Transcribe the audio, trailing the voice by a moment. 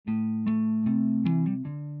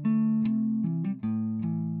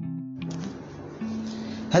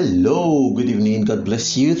Hello, good evening. God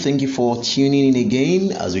bless you. Thank you for tuning in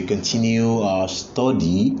again as we continue our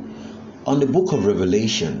study on the book of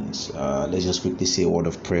Revelations. Let's just quickly say a word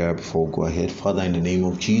of prayer before we go ahead. Father, in the name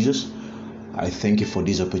of Jesus, I thank you for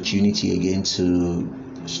this opportunity again to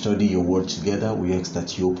study your word together. We ask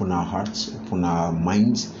that you open our hearts, open our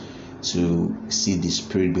minds to see the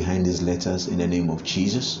spirit behind these letters in the name of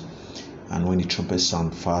Jesus. And when the trumpets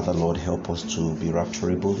sound, Father, Lord, help us to be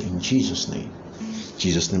rapturable in Jesus' name.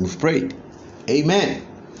 Jesus' name we've prayed. Amen.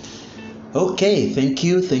 Okay, thank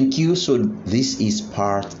you. So this is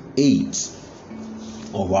part 8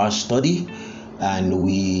 of our study, and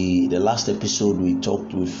the last episode we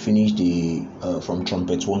finished from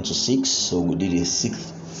trumpet 1 to 6. So we did a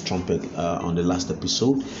 6th trumpet on the last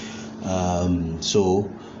episode.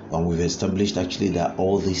 We've established actually that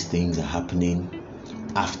all these things are happening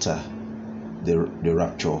after the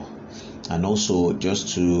rapture. And also,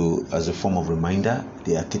 just as a form of reminder,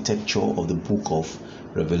 the architecture of the book of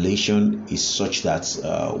Revelation is such that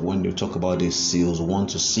when you talk about the seals 1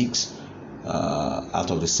 to 6,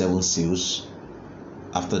 out of the 7 seals,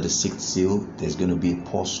 after the 6th seal, there's going to be a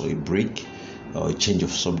pause or a break or a change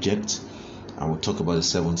of subject, and we'll talk about the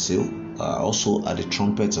 7th seal. Also, at the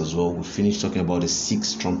trumpets as well, we finished talking about the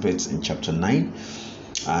 6th trumpet in chapter 9,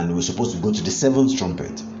 and we're supposed to go to the 7th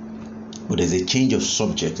trumpet. But there's a change of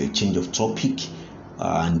subject, a change of topic,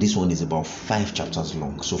 and this one is about 5 chapters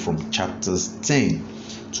long. So from chapters 10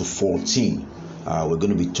 to 14, we're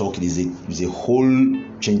going to be talking. Is a whole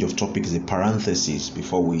change of topic, is a parenthesis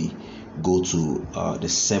before we go to the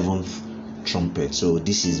 7th trumpet. So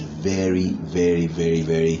this is very, very, very,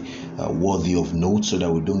 very worthy of note, so that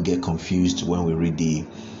we don't get confused when we read the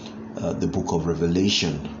book of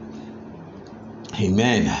Revelation.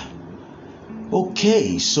 Amen.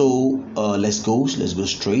 Okay, so let's go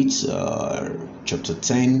straight. Chapter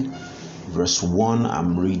 10, verse 1.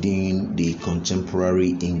 I'm reading the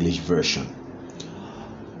Contemporary English Version.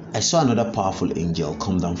 I saw another powerful angel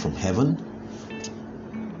come down from heaven.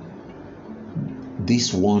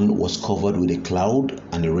 This one was covered with a cloud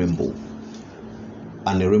and a rainbow.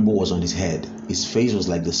 And the rainbow was on his head. His face was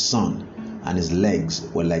like the sun, and his legs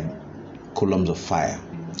were like columns of fire.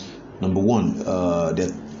 Number one, there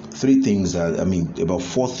are 3 things about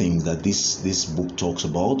 4 things that this book talks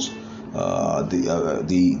about.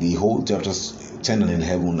 The whole chapters 10 and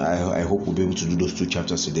 11. I hope we'll be able to do those 2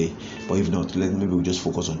 chapters today. But if not, maybe we'll just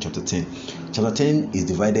focus on chapter 10. Chapter 10 is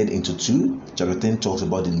divided into 2. Chapter 10 talks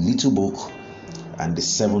about the little book and the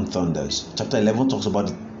 7 thunders. Chapter 11 talks about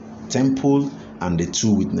the temple and the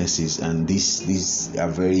 2 witnesses, and these are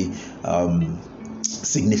very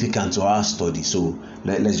significant to our study. So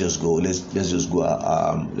let's just go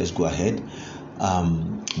ahead.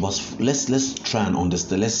 But let's try and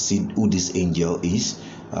understand. Let's see who this angel is.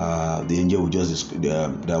 The angel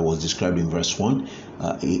that was described in verse 1.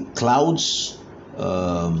 Clouds,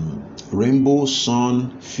 rainbow,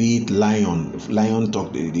 sun, feet, lion. Lion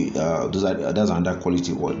talk. That's another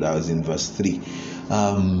quality word that was in verse 3.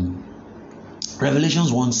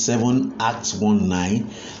 Revelations 1:7, Acts 1:9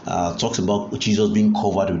 talks about Jesus being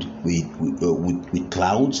covered with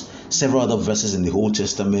clouds. Several other verses in the Old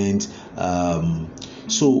Testament.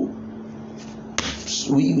 Some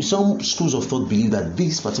schools of thought believe that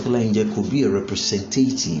this particular angel could be a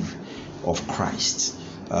representative of Christ,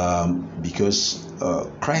 because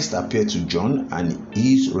Christ appeared to John and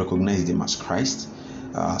he recognized him as Christ.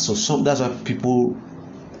 That's why people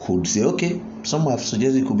could say, okay, some have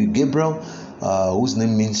suggested it could be Gabriel, whose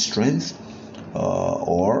name means strength,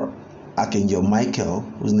 or Archangel Michael,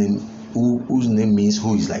 whose name means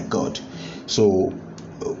who is like God. So,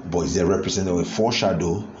 but it's a representative, a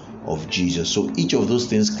foreshadow of Jesus. So each of those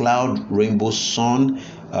things, cloud, rainbow, sun,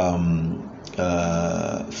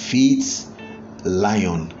 feet,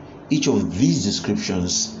 lion, each of these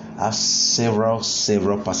descriptions have several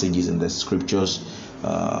passages in the scriptures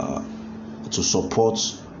to support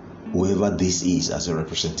whoever this is as a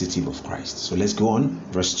representative of Christ. So let's go on.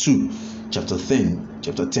 Verse 2, chapter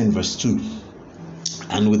 10, verse 2.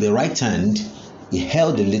 And with the right hand he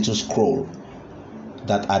held a little scroll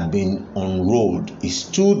that had been unrolled. He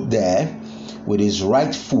stood there with his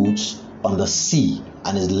right foot on the sea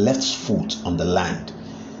and his left foot on the land.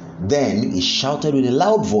 Then he shouted with a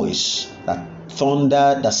loud voice that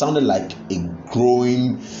sounded like a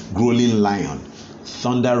growling lion.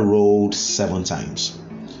 Thunder rolled 7 times.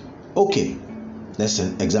 Okay, let's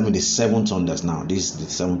examine the 7 thunders now. This is the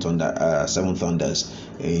 7 thunders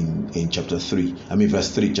in chapter 3. Verse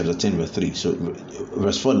 3, chapter 10, verse 3. So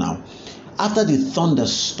verse 4 now. After the thunder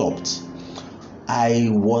stopped, I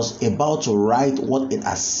was about to write what it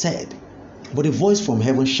has said, but a voice from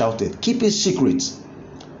heaven shouted, "Keep it secret.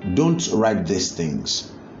 don't write these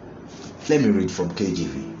things. Let me read from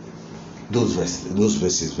KJV. Those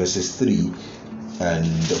verses 3 and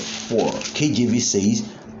 4. KJV says,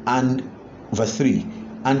 and verse 3,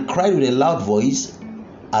 and cried with a loud voice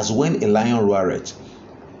as when a lion roareth.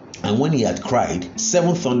 And when he had cried,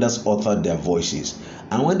 7 thunders uttered their voices.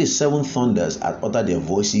 And when the 7 thunders had uttered their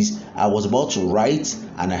voices, I was about to write,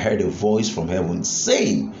 and I heard a voice from heaven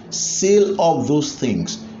saying, seal up those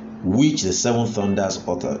things which the 7 thunders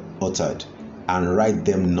uttered, and write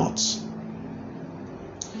them not.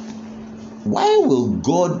 Why will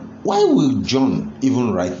John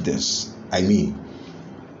even write this? I mean,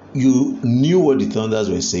 you knew what the thunders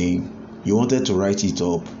were saying, you wanted to write it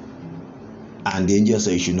up, and the angel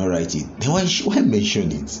said you should not write it. Then why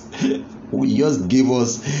mention it?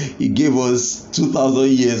 He gave us 2,000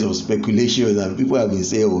 years of speculation, and people have been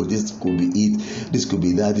saying, oh, this could be it, this could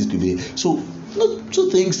be that, this could be it. So, two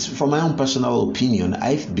things from my own personal opinion.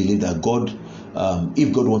 I believe that God,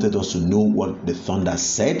 if God wanted us to know what the thunder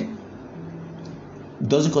said, it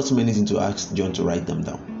doesn't cost him anything to ask John to write them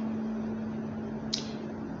down.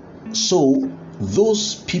 So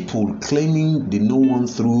those people claiming they know one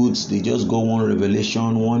truth, they just go one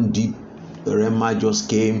revelation, one deep rhema just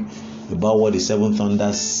came about what the 7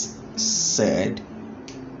 thunders said,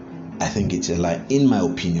 I think it's a lie. In my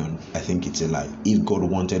opinion, I think it's a lie. If God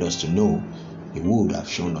wanted us to know, he would have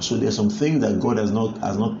shown us. So there's some things that God has not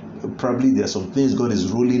probably there's some things God is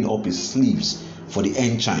rolling up his sleeves for the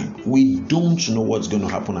end time. We don't know what's going to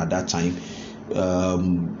happen at that time.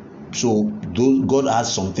 So God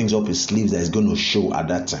has some things up his sleeves that is going to show at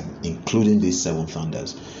that time, including these 7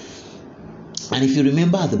 thunders. And if you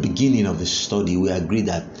remember at the beginning of the study, we agreed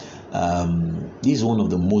that this is one of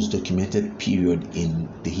the most documented period in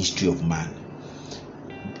the history of man.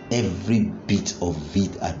 Every bit of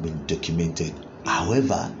it had been documented.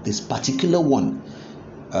 However, this particular one,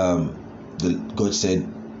 God said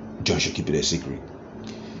John should keep it a secret.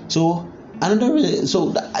 So that's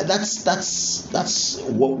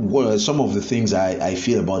what some of the things I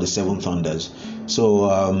feel about the 7 thunders. So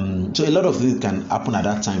a lot of things can happen at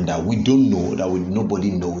that time that we don't know, that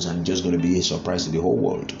nobody knows, and just going to be a surprise to the whole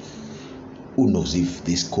world. Who knows if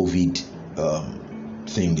this COVID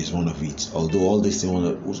thing is one of it? Although all the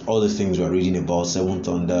things we're reading about, 7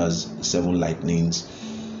 thunders, 7 lightnings,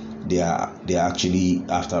 they are actually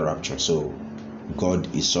after rapture. So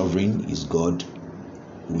God is sovereign, is God.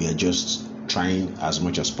 We are just trying as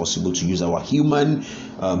much as possible to use our human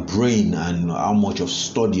brain and how much of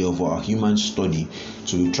study of our human study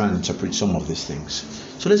to try and interpret some of these things.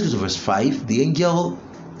 So let's go to verse 5. The angel,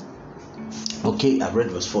 okay, I've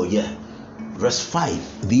read verse 4, yeah. Verse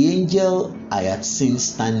 5, the angel I had seen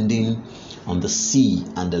standing on the sea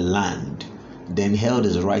and the land, then held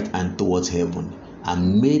his right hand towards heaven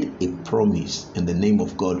and made a promise in the name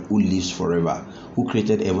of God who lives forever, who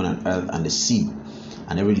created heaven and earth and the sea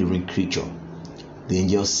and every living creature. The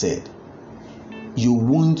angel said, you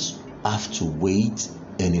won't have to wait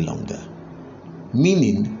any longer.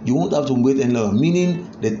 Meaning, you won't have to wait any longer.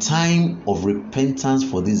 Meaning, the time of repentance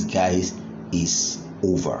for these guys is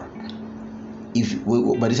over.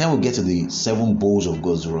 By the time we get to the 7 bowls of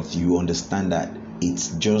God's wrath, you understand that it's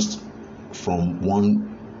just from one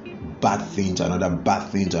bad thing to another bad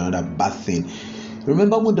thing to another bad thing.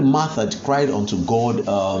 Remember when the mouth had cried unto God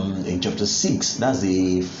in chapter 6, that's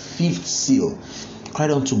the 5th seal,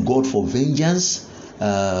 cried unto God for vengeance,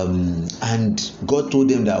 and God told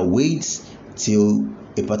them that wait till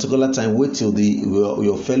a particular time, wait till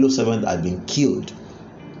your fellow servant had been killed,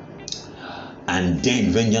 and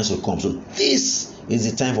then vengeance will come. So this is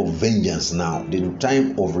the time for vengeance now. The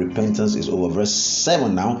time of repentance is over. Verse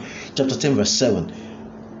 7 now, chapter 10 verse 7.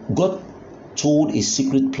 God told his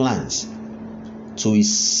secret plans to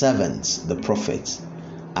his servants, the prophets,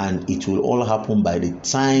 and it will all happen by the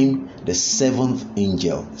time the 7th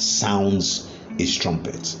angel sounds his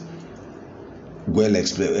trumpet. Well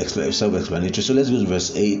self-explanatory. So let's go to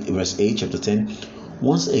verse 8, chapter 10.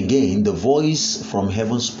 Once again, the voice from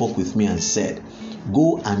heaven spoke with me and said,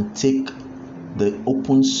 go and take the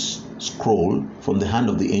open scroll from the hand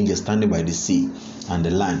of the angel standing by the sea and the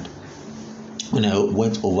land. When I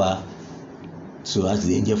went over to ask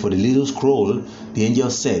the angel for the little scroll, the angel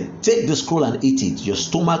said, take the scroll and eat it. Your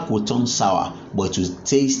stomach will turn sour, but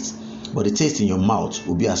the taste in your mouth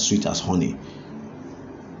will be as sweet as honey.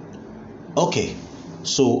 Okay,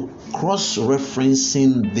 so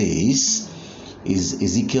cross-referencing this is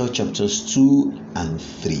Ezekiel chapters 2 and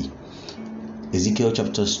 3. Ezekiel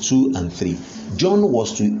chapters 2 and 3. John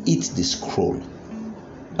was to eat the scroll.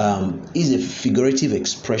 Is a figurative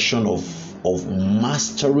expression of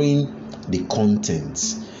mastering the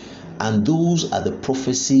contents. And those are the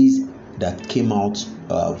prophecies that came out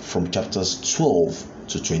from chapters 12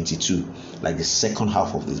 to 22, like the second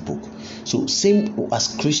half of this book. So same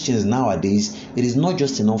as Christians nowadays, it is not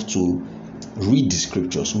just enough to read the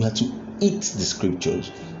scriptures. We have to eat the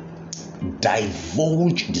scriptures,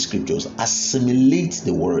 divulge the scriptures, assimilate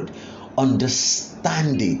the word,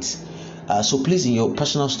 understand it. So please, in your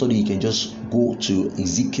personal study, you can just go to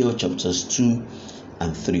Ezekiel chapters 2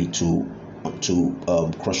 and 3 to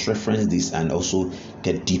cross-reference this and also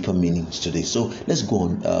get deeper meanings to this. So let's go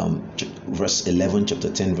on. Verse 11, chapter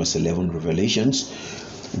 10, verse 11, Revelations.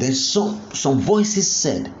 Then some voices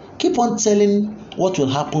said, keep on telling what will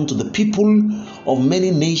happen to the people of many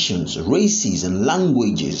nations, races, and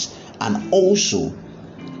languages, and also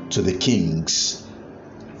to the kings.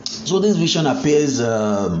 So this vision appears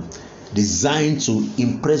designed to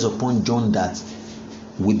impress upon John that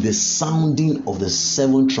with the sounding of the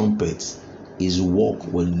seventh trumpet, his work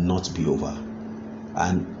will not be over.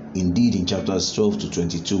 And indeed, in chapters 12 to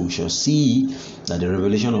 22, we shall see that the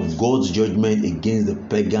revelation of God's judgment against the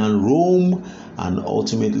pagan Rome and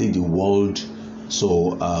ultimately the world.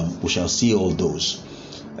 So we shall see all those.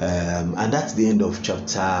 And that's the end of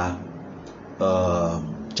chapter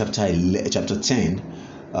 10.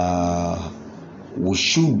 We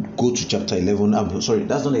should go to chapter 11. I'm sorry,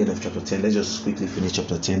 that's not the end of chapter 10. Let's just quickly finish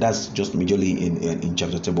chapter 10. That's just majorly in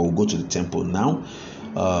chapter 10, but we'll go to the temple now.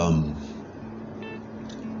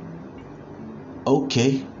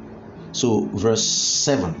 Okay, so verse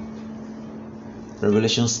 7,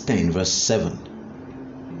 Revelations 10, verse 7.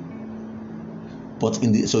 But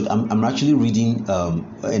I'm actually reading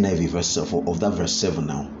NIV verse of that verse 7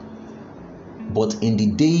 now. But in the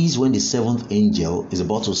days when the seventh angel is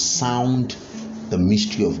about to sound the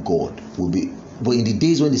mystery of God but in the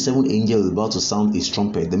days when the seventh angel is about to sound his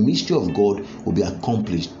trumpet, the mystery of God will be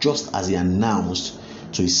accomplished, just as he announced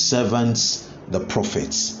to his servants, the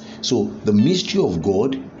prophets. So the mystery of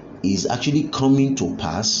God is actually coming to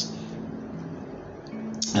pass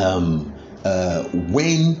when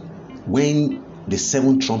the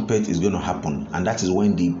seventh trumpet is going to happen, and that is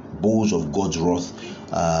when the bowls of God's wrath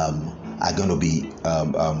are going to be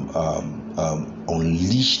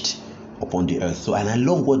unleashed upon the earth. So, and I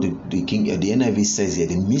love what the NIV says here,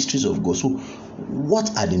 the mysteries of God. So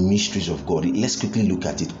what are the mysteries of God? Let's quickly look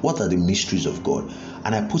at it. What are the mysteries of God?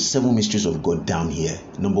 And I put 7 mysteries of God down here.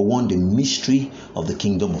 Number 1, the mystery of the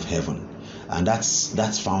kingdom of heaven, and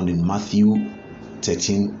that's found in Matthew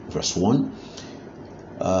 13 verse 1.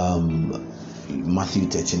 Matthew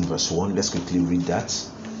 13 verse 1. Let's quickly read that.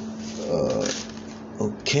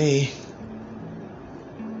 Okay.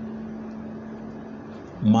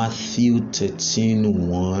 Matthew 13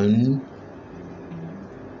 1.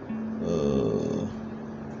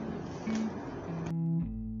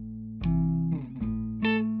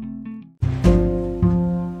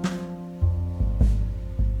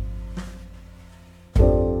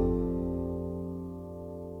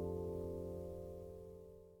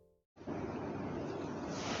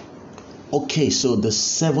 Okay, so the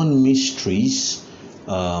 7 mysteries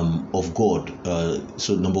of God.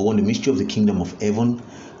 So number 1, the mystery of the kingdom of heaven,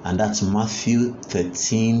 and that's Matthew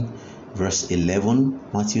 13 verse 11.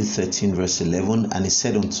 Matthew 13 verse 11. And he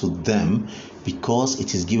said unto them, because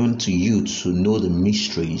it is given to you to know the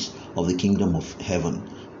mysteries of the kingdom of heaven,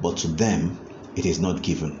 but to them it is not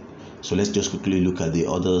given. So let's just quickly look at the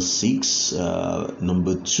other 6.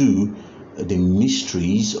 Number 2, the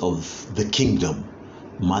mysteries of the kingdom.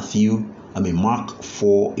 Mark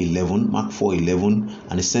 4:11,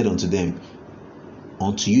 and he said unto them,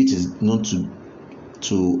 unto you it is not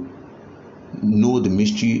to know the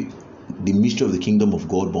mystery of the kingdom of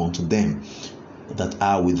God, but unto them that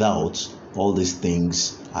are without, all these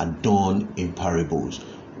things are done in parables.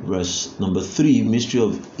 Verse number 3, mystery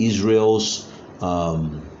of Israel's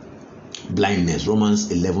blindness, Romans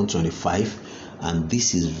 11:25, and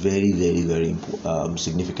this is very, very, very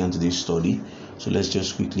significant to this study. So let's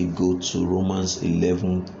just quickly go to Romans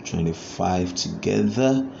 11:25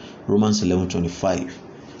 together. Romans 11:25.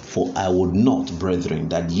 For I would not, brethren,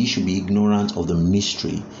 that ye should be ignorant of the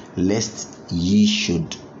mystery, lest ye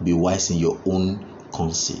should be wise in your own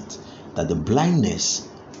conceit, that the blindness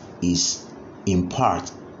is in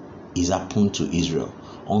part is happened to Israel,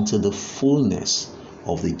 until the fullness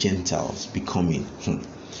of the Gentiles be coming.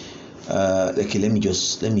 Okay, let me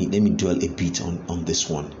dwell a bit on this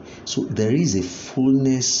one. So there is a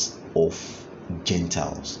fullness of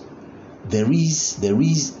Gentiles. There is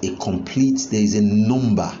a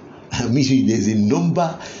number. There's a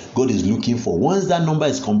number God is looking for. Once that number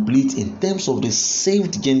is complete in terms of the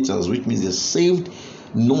saved Gentiles, which means the saved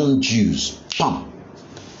non-Jews,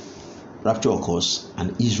 rapture occurs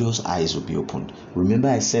and Israel's eyes will be opened. Remember,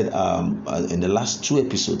 I said in the last 2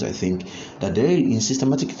 episodes, I think, that there in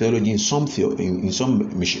systematic theology, in some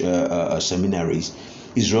seminaries,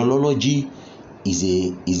 Israelology is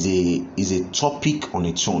a topic on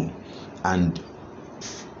its own, and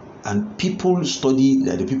people study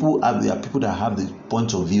that. There are people that have the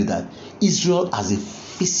point of view that Israel as a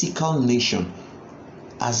physical nation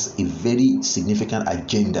has a very significant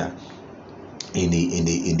agenda in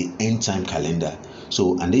the end time calendar.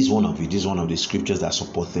 So, and this is one of the scriptures that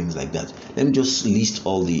support things like that. Let me just list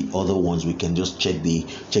all the other ones. We can just check the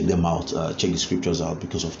scriptures out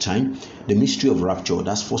because of time. The mystery of rapture,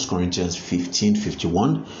 that's 1 Corinthians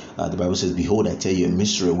 15:51. The Bible says, "Behold, I tell you a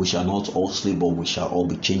mystery, we shall not all sleep, but we shall all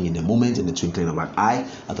be changed in a moment, in the twinkling of an eye,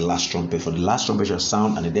 at the last trumpet. For the last trumpet shall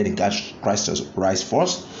sound, and the dead in Christ shall rise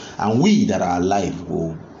first, and we that are alive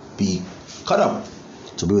will be caught up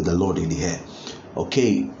to be with the Lord in the air."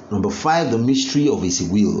 Okay, number 5, the mystery of his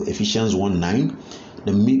will, Ephesians 1:9.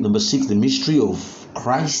 Number 6, the mystery of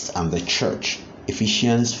Christ and the church,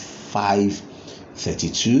 Ephesians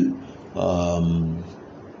 5:32.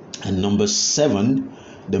 And number 7,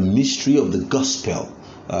 the mystery of the gospel.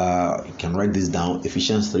 You can write this down,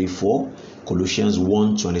 Ephesians 3:4, Colossians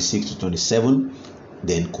 1:26-27,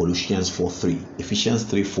 then Colossians 4:3. Ephesians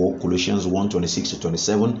 3:4, Colossians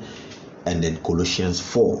 1:26-27, and then Colossians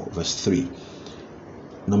 4:3.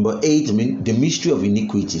 Number 8, the mystery of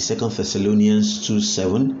iniquity, 2 Thessalonians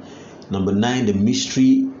 2:7. Number 9, the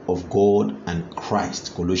mystery of God and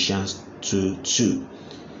Christ, Colossians 2:2.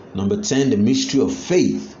 Number 10, the mystery of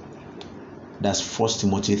faith, that's 1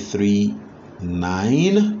 Timothy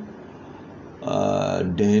 3:9.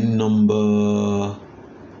 Then number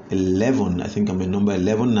 11, I think I'm in number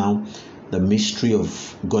 11 now, the mystery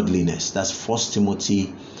of godliness, that's 1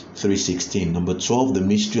 Timothy 3:16. Number 12, the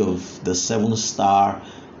mystery of the 7th star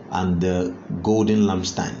and the golden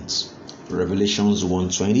lampstands, Revelations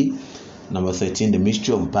 1:20. Number 13, the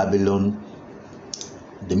mystery of Babylon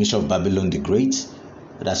the Great,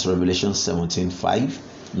 that's Revelation 17:5.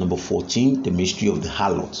 Number 14, the mystery of the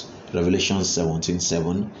harlot, Revelation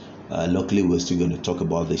 17:7. Luckily, we're still going to talk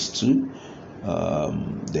about this too.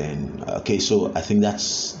 So I think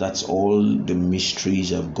that's all the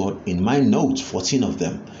mysteries I've got in my notes, 14 of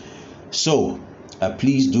them. So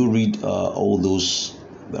please do read all those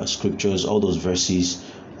scriptures, all those verses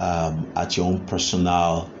at your own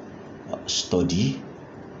personal study.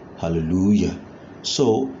 Hallelujah.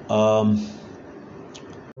 So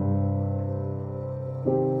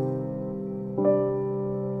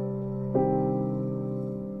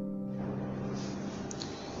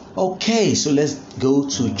okay, so let's go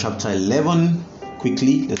to chapter 11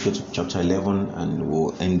 quickly. Let's go to chapter 11 and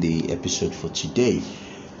we'll end the episode for today.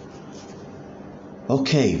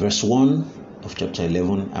 Okay, verse 1 of chapter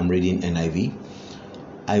 11, I'm reading NIV.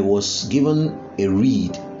 "I was given a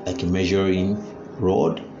reed like a measuring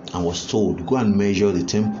rod and was told, go and measure the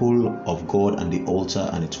temple of God and the altar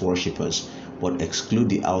and its worshippers, but exclude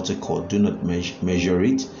the outer court. Do not measure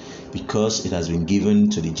it, because it has been given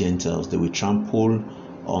to the Gentiles. They will trample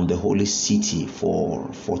on the holy city for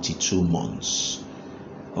 42 months.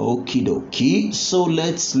 Okie dokie. So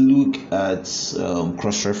let's look at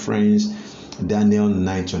cross-reference Daniel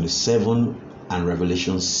 9:27 and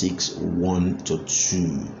Revelation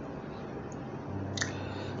 6:1-2.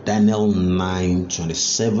 Daniel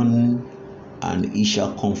 9:27, "And he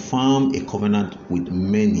shall confirm a covenant with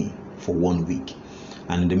many for 1 week,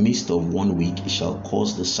 and in the midst of 1 week he shall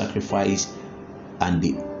cause the sacrifice and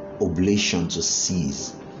the oblation to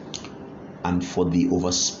cease, and for the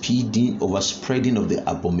overspreading of the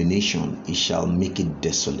abomination he shall make it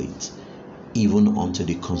desolate, even unto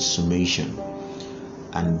the consummation,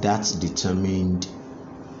 and that determined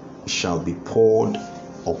shall be poured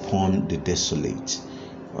upon the desolate."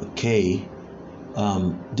 Okay,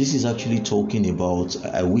 this is actually talking about,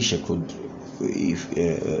 I wish I could, if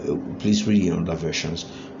please read in other versions,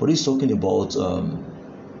 but it's talking about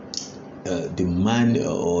the man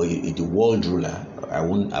or the world ruler. I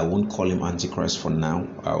won't call him Antichrist for now.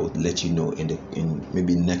 I'll let you know in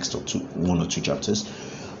maybe next one or two chapters.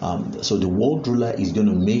 So the world ruler is going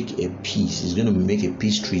to make a peace. He's going to make a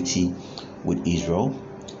peace treaty with Israel,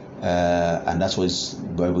 and that's what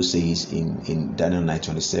the Bible says in Daniel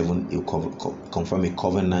 9:27. He'll confirm a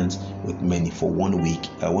covenant with many for 1 week.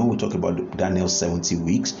 When we talk about Daniel 70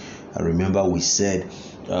 weeks, remember we said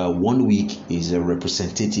 1 week is a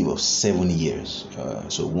representative of 7 years.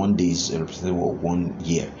 So 1 day is a representative of 1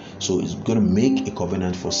 year. So it's going to make a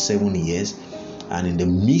covenant for 7 years, and in the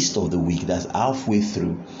midst of the week, that's halfway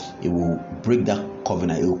through, it will break that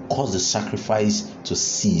covenant. It will cause the sacrifice to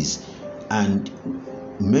cease, and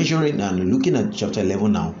measuring and looking at chapter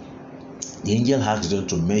 11 now, the angel asked them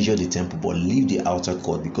to measure the temple but leave the outer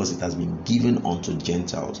court, because it has been given unto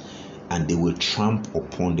Gentiles, and they will trample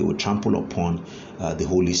upon the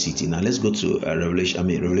holy city. Now let's go to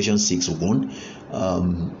Revelation 6:1.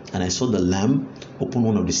 And I saw the Lamb open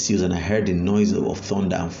one of the seals, and I heard the noise of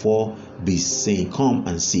thunder and 4 beasts saying, Come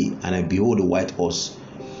and see. And I behold a white horse.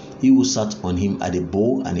 He who sat on him had a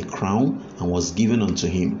bow and a crown, and was given unto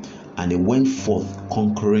him, and he went forth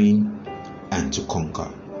conquering and to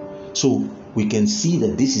conquer. So we can see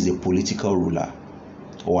that this is a political ruler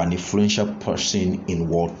or an influential person in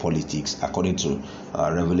world politics, according to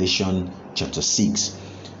Revelation chapter 6.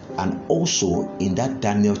 And also in that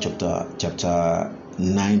Daniel chapter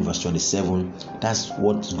 9 verse 27, that's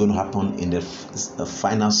what's going to happen in the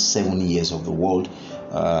final 7 years of the world,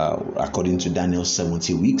 according to Daniel's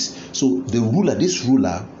 70 weeks. So this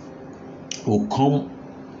ruler will come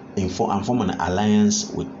and form an alliance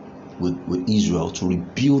with Israel to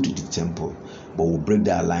rebuild the temple, but will break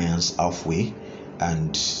the alliance halfway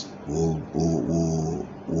and will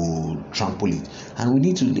trample it. And we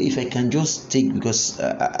need to, if I can just take, because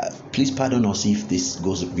please pardon us if this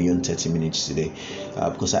goes beyond 30 minutes today,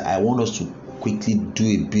 because I want us to quickly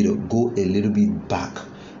go a little bit back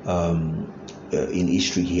in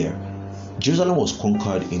history here. Jerusalem was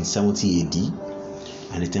conquered in 70 AD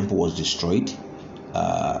and the temple was destroyed.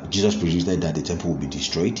 Jesus predicted that the temple would be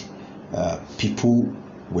destroyed. People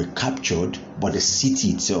were captured, but the city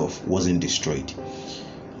itself wasn't destroyed.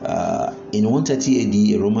 In 130 AD,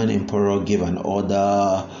 a Roman emperor gave an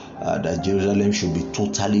order that Jerusalem should be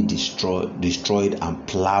totally destroyed and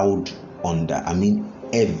plowed under. I mean,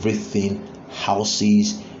 everything,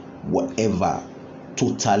 houses, whatever,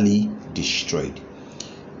 totally destroyed.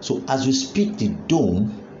 So as we speak, the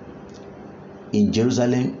dome in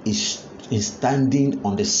Jerusalem is standing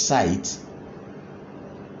on the site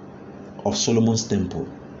of Solomon's temple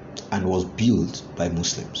and was built by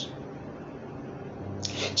Muslims.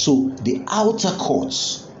 So the outer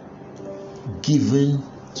courts given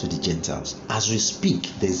to the Gentiles. As we speak,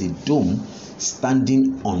 there's a dome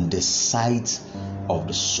standing on the site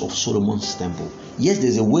of Solomon's temple. Yes,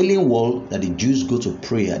 there's a Wailing Wall that the Jews go to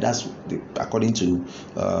prayer. That's according to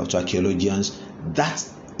archaeologians. That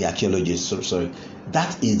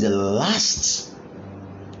is the last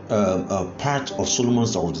part of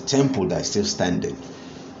Solomon's, of the temple, that is still standing.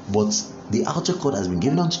 But the outer court has been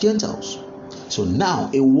given unto Gentiles. So now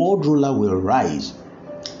a world ruler will rise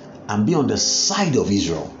and be on the side of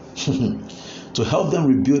Israel to help them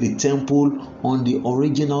rebuild the temple on the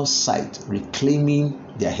original site, reclaiming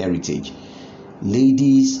their heritage.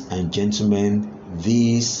 Ladies and gentlemen,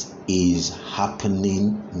 this is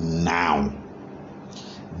happening now.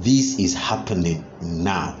 This is happening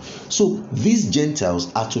now. So these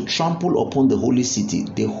Gentiles are to trample upon the holy city,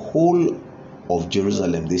 the whole of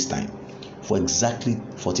Jerusalem this time, for exactly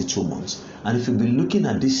 42 months. And if you've been looking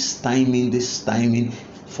at this timing,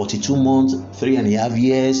 42 months, 3.5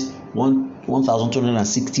 years,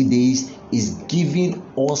 1,260 days, is giving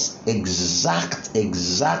us exact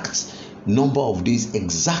number of days,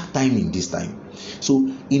 exact timing this time. So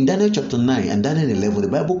in Daniel chapter 9 and Daniel 11, the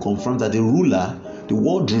Bible confirms that the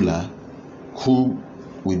world ruler, who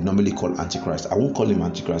we normally call Antichrist, I won't call him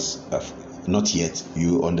Antichrist, not yet.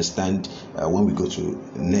 You understand when we go to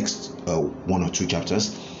next 1 or 2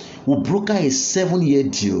 chapters, will broker a 7-year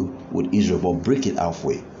deal with Israel, but break it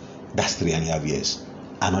halfway. That's 3.5 years.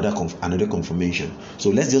 Another confirmation.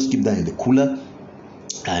 So let's just keep that in the cooler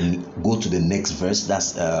and go to the next verse.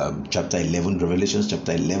 That's chapter 11, Revelation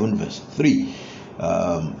chapter 11 verse 3,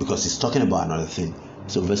 because it's talking about another thing.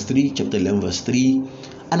 So verse 3, chapter 11 verse 3,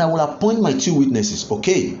 and I will appoint my 2 witnesses.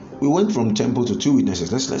 Okay, we went from temple to 2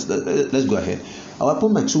 witnesses. Let's go ahead. I will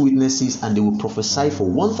appoint my 2 witnesses, and they will prophesy for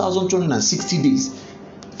 1,260 days.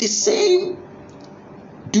 The same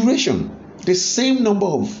duration, the same number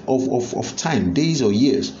of time, days or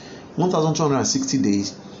years, 1,260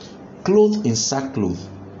 days, clothed in sackcloth.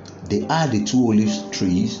 They are the 2 olive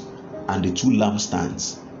trees and the 2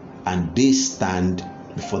 lampstands, and they stand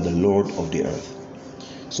before the Lord of the earth.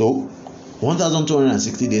 So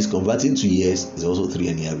 1,260 days converting to years is also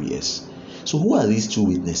 3.5 years. So who are these 2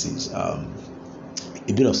 witnesses?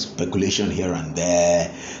 A bit of speculation here and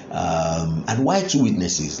there. And why 2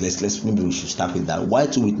 witnesses? Let's maybe we should start with that. Why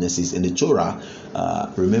 2 witnesses? In the Torah,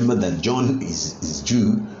 remember that John is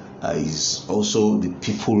Jew. Is also the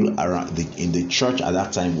people around in the church at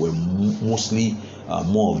that time were mostly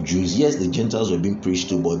more of Jews. Yes, the Gentiles were being preached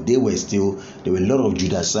to, but there were a lot of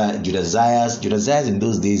Judaizers in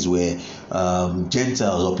those days were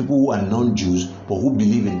Gentiles, or people who are non-Jews but who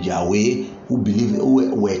believe in Yahweh, who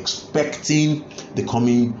were expecting the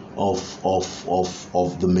coming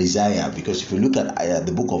of the Messiah. Because if you look at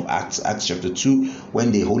the book of Acts chapter 2,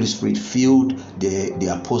 when the Holy Spirit filled the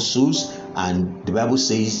apostles, and the Bible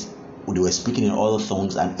says they were speaking in other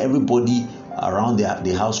tongues, and everybody around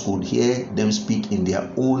the house could hear them speak in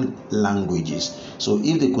their own languages. So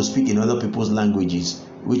if they could speak in other people's languages,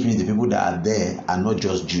 which means the people that are there are not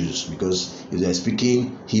just Jews, because if they're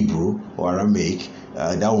speaking Hebrew or Aramaic,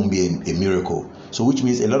 that won't be a miracle. So which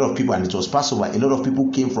means a lot of people, and it was Passover, a lot of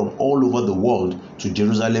people came from all over the world to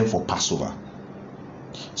Jerusalem for Passover.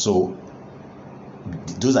 So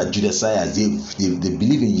those are Judaites. They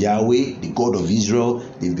believe in Yahweh, the God of Israel.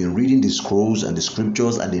 They've been reading the scrolls and the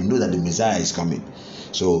scriptures, and they know that the Messiah is coming.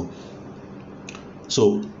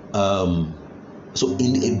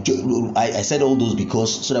 I said all those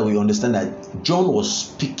because so that we understand that John was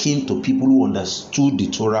speaking to people who understood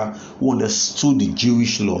the Torah, who understood the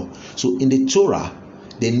Jewish law. So in the Torah,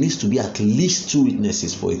 there needs to be at least 2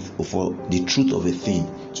 witnesses for the truth of a thing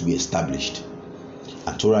to be established.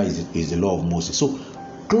 And Torah is the law of Moses. So,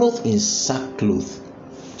 clothed in sackcloth,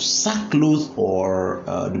 or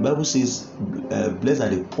the Bible says, blessed are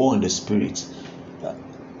the poor in the spirit.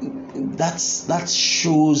 That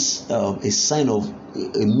shows a sign of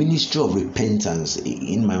a ministry of repentance,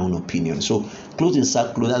 in my own opinion. So, clothed in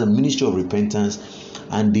sackcloth, that's a ministry of repentance,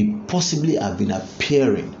 and they possibly have been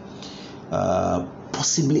appearing,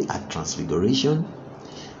 possibly at Transfiguration,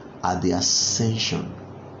 at the Ascension.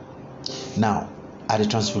 Now, at the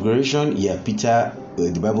Transfiguration, Peter,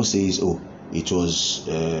 the Bible says, it was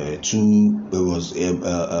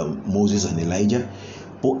Moses and Elijah.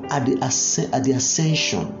 But at the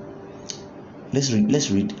Ascension, let's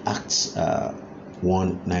read Acts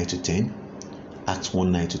 1:9-10. Acts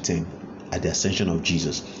 1:9-10, at the Ascension of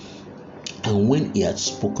Jesus. And when he had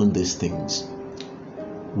spoken these things,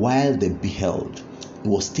 while they beheld, he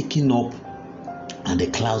was taken up, and the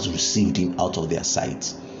clouds received him out of their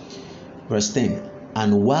sight. Verse 10.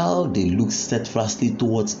 And while they looked steadfastly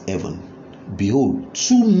towards heaven, behold,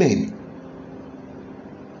 2 men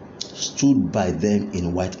stood by them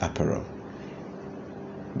in white apparel.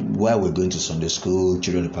 While we're going to Sunday school,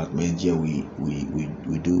 children department, we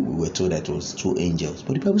were told that it was 2 angels,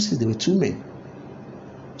 but the Bible says there were 2 men.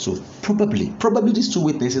 So probably these 2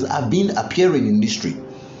 witnesses have been appearing in history.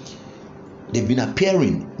 They've been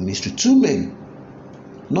appearing in history. 2 men.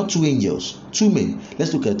 Not 2 angels, 2 men.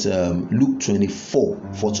 Let's look at Luke 24,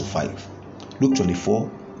 4-5. Luke 24,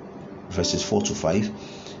 verses 4-5.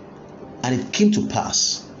 And it came to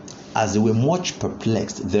pass, as they were much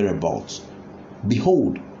perplexed thereabout,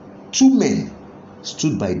 behold, 2 men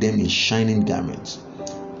stood by them in shining garments,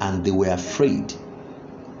 and they were afraid,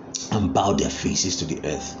 and bowed their faces to the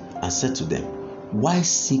earth, and said to them, Why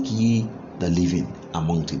seek ye the living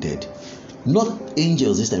among the dead? Not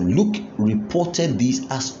angels this time. Luke reported these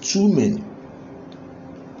as 2 men.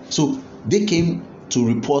 So they came to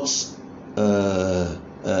report. They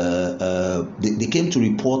came to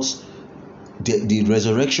report the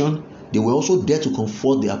resurrection. They were also there to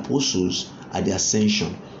comfort the apostles at the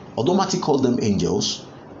Ascension. Although Matthew called them angels,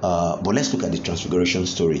 but let's look at the Transfiguration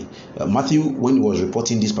story. Matthew, when he was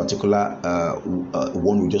reporting this particular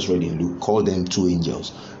one we just read in Luke, called them 2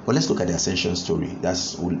 angels. But let's look at the Ascension story.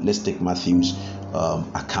 Let's take Matthew's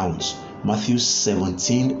accounts. Matthew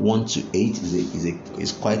 17, 1-8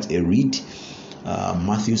 is quite a read.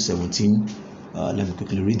 Matthew 17, let me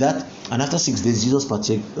quickly read that. And after 6 days,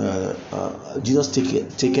 Jesus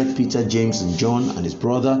taketh Peter, James, and John, and his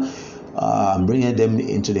brother, bringing them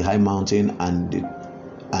into the high mountain, and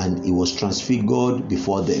he was transfigured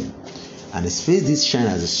before them. And his face did shine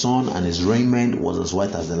as the sun, and his raiment was as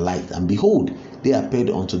white as the light. And behold, there appeared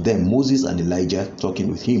unto them Moses and Elijah talking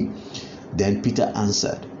with him. Then Peter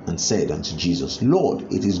answered and said unto Jesus, Lord,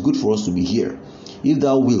 it is good for us to be here. If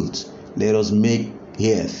thou wilt, let us make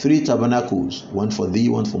here 3 tabernacles, one for thee,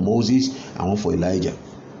 one for Moses, and one for Elijah.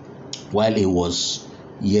 While he was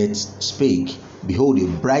yet spake, behold, a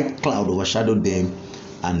bright cloud overshadowed them,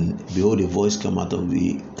 and behold, a voice came out of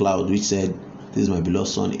the cloud, which said, This is my beloved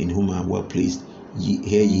Son, in whom I am well pleased.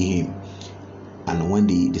 Hear ye him. And when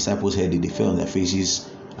the disciples heard it, they fell on their faces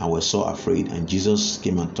and were so afraid. And Jesus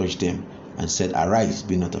came and touched them and said, Arise,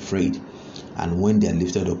 be not afraid. And when they had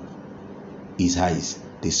lifted up his eyes,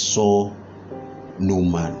 they saw no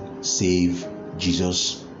man save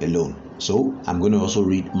Jesus alone. So I'm going to also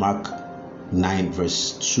read Mark 9,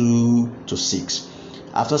 verse 2-6.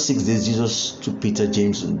 After 6 days, Jesus took Peter,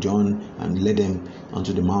 James, and John and led them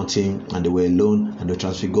onto the mountain, and they were alone, and they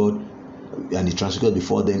transfigured, and he transfigured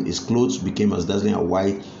before them. His clothes became as dazzling and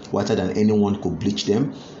white, whiter than anyone could bleach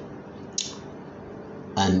them.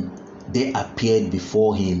 And there appeared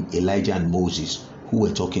before him Elijah and Moses, who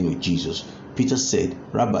were talking with Jesus. Peter said,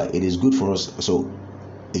 Rabbi, it is good for us. So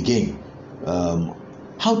again,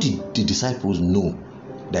 how did the disciples know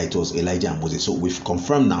that it was Elijah and Moses? So we've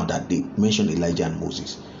confirmed now that they mentioned Elijah and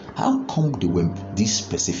Moses. How come they were this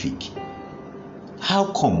specific?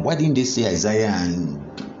 How come? Why didn't they say Isaiah and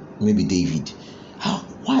maybe David?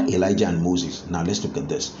 Why Elijah and Moses? Now let's look at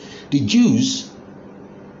this. The Jews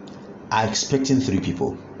are expecting 3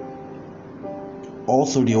 people. All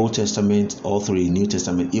through the Old Testament, all through the New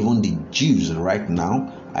Testament, even the Jews right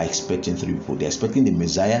now are expecting 3 people. They're expecting the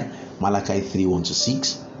Messiah, Malachi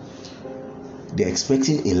 3:1-6. They're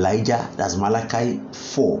expecting Elijah, that's Malachi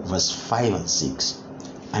 4, verse 5 and 6.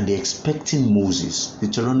 And they're expecting Moses,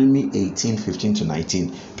 Deuteronomy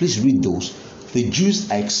 18:15-19. Please read those. The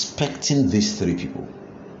Jews are expecting these 3 people.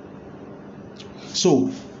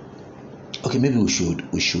 So, okay, maybe we should,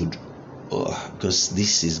 because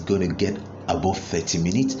this is going to get above 30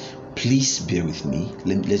 minutes. Please bear with me.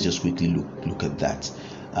 Let's just quickly look at that.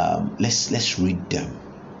 Let's read them.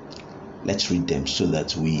 Let's read them so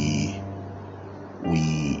that we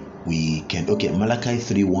can. Okay, Malachi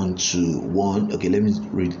 3:1-1. Okay, let me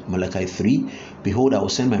read Malachi 3. Behold, I will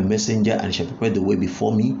send my messenger, and shall prepare the way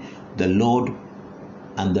before me. The Lord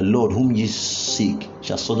whom ye seek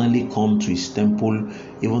shall suddenly come to his temple,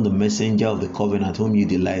 even the messenger of the covenant whom ye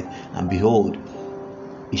delight. And behold,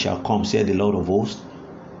 he shall come, saith the Lord of hosts.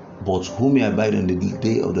 But who may abide on the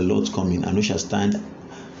day of the Lord's coming, and who shall stand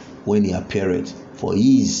when he appeareth? For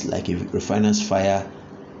he is like a refiner's fire,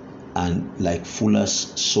 and like fuller's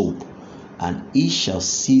soap. And he shall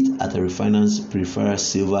sit at a refiner's purifier's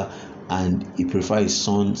silver, and he purify his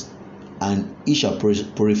sons. And he shall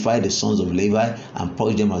purify the sons of Levi, and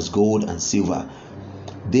polish them as gold and silver.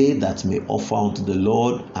 They that may offer unto the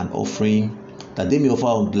Lord an offering, that they may offer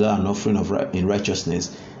unto the Lord an offering in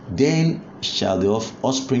righteousness. Then shall the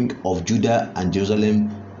offspring of Judah and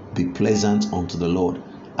Jerusalem be pleasant unto the Lord,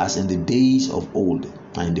 as in the days of old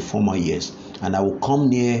and in the former years. And I will come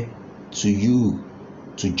near to you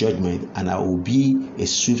to judgment, and I will be a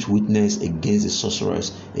swift witness against the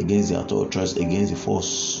sorcerers, against the adulterers, against the false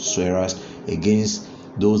swearers, against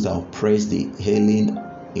those that oppress the alien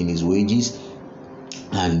in his wages,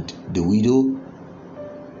 and the widow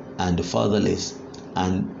and the fatherless,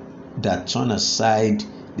 and that turn aside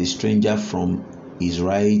the stranger from his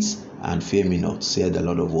rights, and fear me not, saith the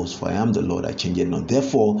Lord of hosts, for I am the Lord, I change it not.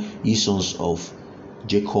 Therefore, ye sons of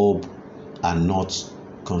Jacob are not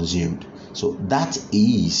consumed. So that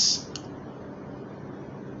is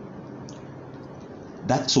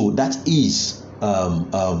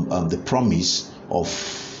the promise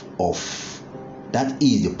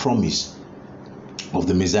of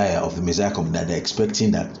the Messiah coming, that they're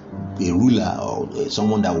expecting, that a ruler or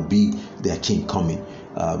someone that will be their king coming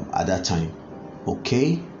at that time.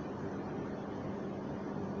 Okay.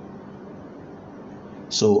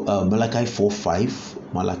 So Malachi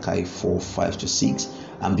 4:5-6.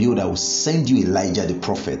 And behold, I will send you Elijah the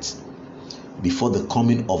prophet before the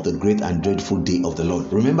coming of the great and dreadful day of the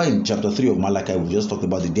Lord. Remember, in chapter 3 of Malachi, we just talked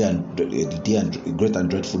about the great and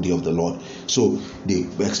dreadful day of the Lord. So they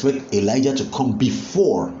expect Elijah to come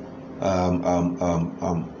before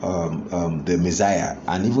the Messiah,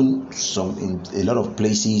 and even in a lot of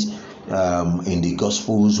places in the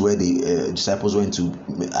Gospels where the disciples went to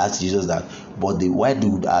ask Jesus that, why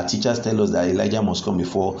do our teachers tell us that Elijah must come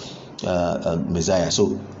before Messiah?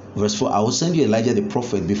 So verse 4, I will send you Elijah the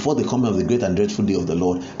prophet before the coming of the great and dreadful day of the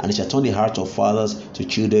Lord, and it shall turn the heart of fathers to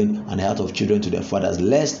children, and the heart of children to their fathers,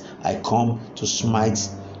 lest I come to smite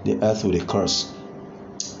the earth with a curse.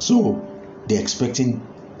 So they're expecting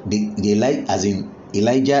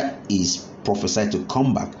Elijah is prophesied to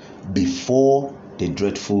come back before the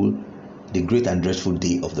great and dreadful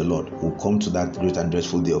day of the Lord. We'll come to that great and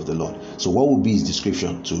dreadful day of the Lord. So what will be his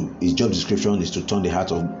description? His job description is to turn the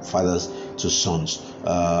heart of fathers to sons.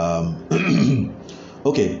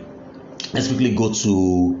 Okay, let's quickly go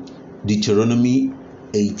to Deuteronomy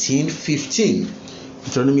 18:15.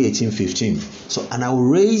 Deuteronomy 18:15. So, and I will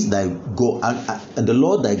raise thy God, and the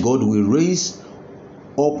Lord thy God will raise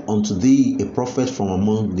up unto thee a prophet from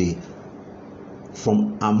among thee,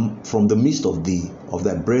 from the midst of thee, of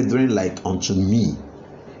thy brethren, like unto me.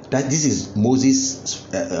 That this is Moses'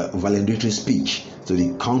 valedictory speech to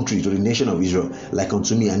the country, to the nation of Israel, like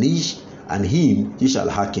unto me, and him ye shall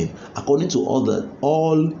hearken, according to all that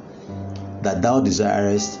thou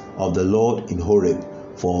desirest of the Lord in Horeb,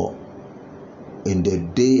 for in the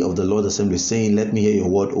day of the Lord's assembly, saying, let me hear your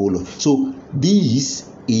word, O Lord. So this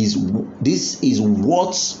is what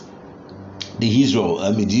the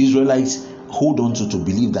Israelites hold on to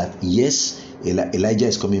believe that yes, Elijah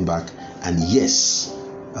is coming back, and yes,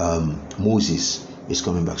 Moses is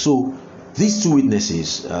coming back. So these two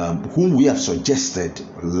witnesses, whom we have suggested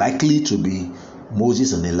likely to be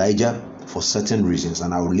Moses and Elijah for certain reasons,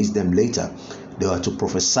 and I will list them later, they were to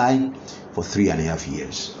prophesy for 3.5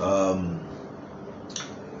 years.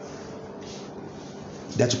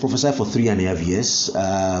 They're to prophesy for 3.5 years.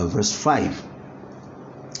 Verse 5.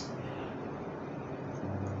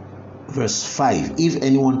 Verse 5. If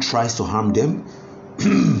anyone tries to harm them,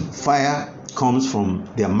 fire comes from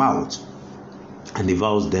their mouth and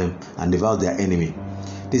devours them and devours their enemy.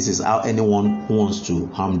 This is how anyone who wants to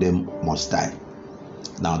harm them must die.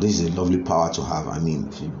 Now, this is a lovely power to have. I mean,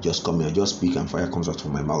 if you just come here, just speak, and fire comes out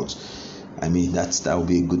from my mouth. I mean, that would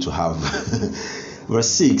be good to have. Verse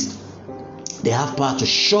 6. They have power to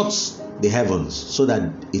shut the heavens so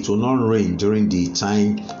that it will not rain during the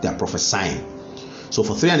time they are prophesying. So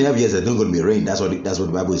for 3.5 years, there's not going to be rain. That's what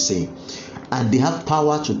the Bible is saying. And they have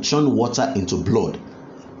power to turn water into blood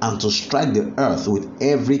and to strike the earth with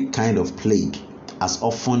every kind of plague as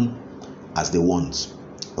often as they want.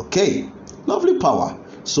 Okay, lovely power.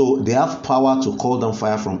 So they have power to call down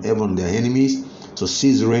fire from heaven on their enemies, to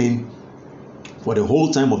cease rain for the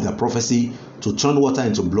whole time of their prophecy, to turn water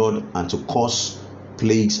into blood, and to cause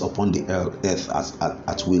plagues upon the earth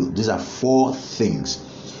at will. These are 4 things.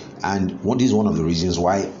 And what is one of the reasons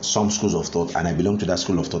why some schools of thought, and I belong to that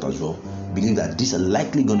school of thought as well, believe that these are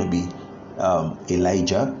likely going to be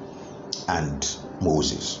Elijah and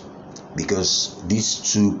Moses, because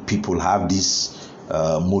these two people have this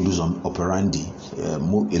modus operandi.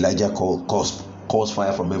 Elijah calls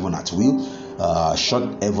fire from heaven at will,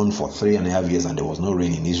 shut heaven for 3.5 years, and there was no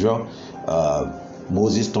rain in Israel.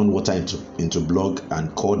 Moses turned water into blood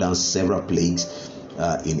and called down several plagues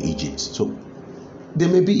in Egypt. So it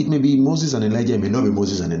may be Moses and Elijah. It may not be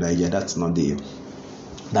Moses and Elijah. That's not the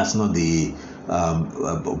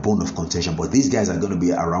bone of contention. But these guys are going to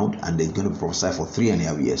be around, and they're going to prophesy for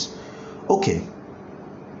 3.5 years. Okay.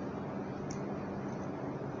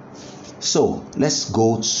 So let's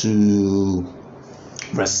go to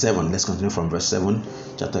verse 7. Let's continue from verse 7,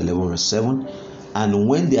 chapter 11, verse 7. And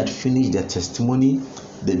when they had finished their testimony,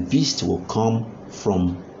 the beast that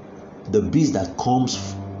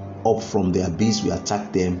comes up from the abyss will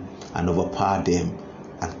attack them and overpower them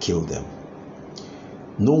and kill them.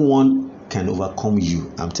 No one can overcome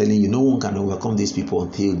you. I'm telling you, no one can overcome these people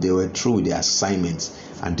until they were through with their assignments.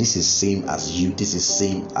 And this is same as you. This is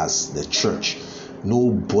same as the church.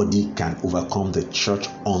 Nobody can overcome the church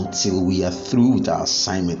until we are through with our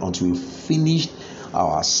assignment, until we've finished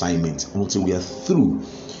our assignment, until we are through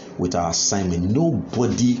with our assignment.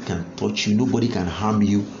 Nobody can touch you, nobody can harm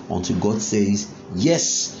you until God says,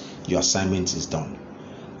 yes, your assignment is done.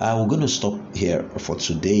 We're going to stop here for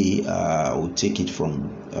today. We'll take it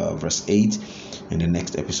from verse 8 in the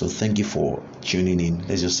next episode. Thank you for tuning in.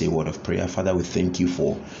 Let's just say a word of prayer. Father, we thank you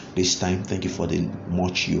for this time. Thank you for the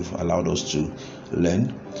much you've allowed us to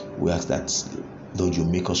learn. We ask that, Lord, you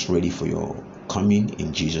make us ready for your coming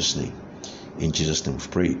in Jesus' name. In Jesus' name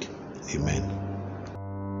we've prayed. Amen.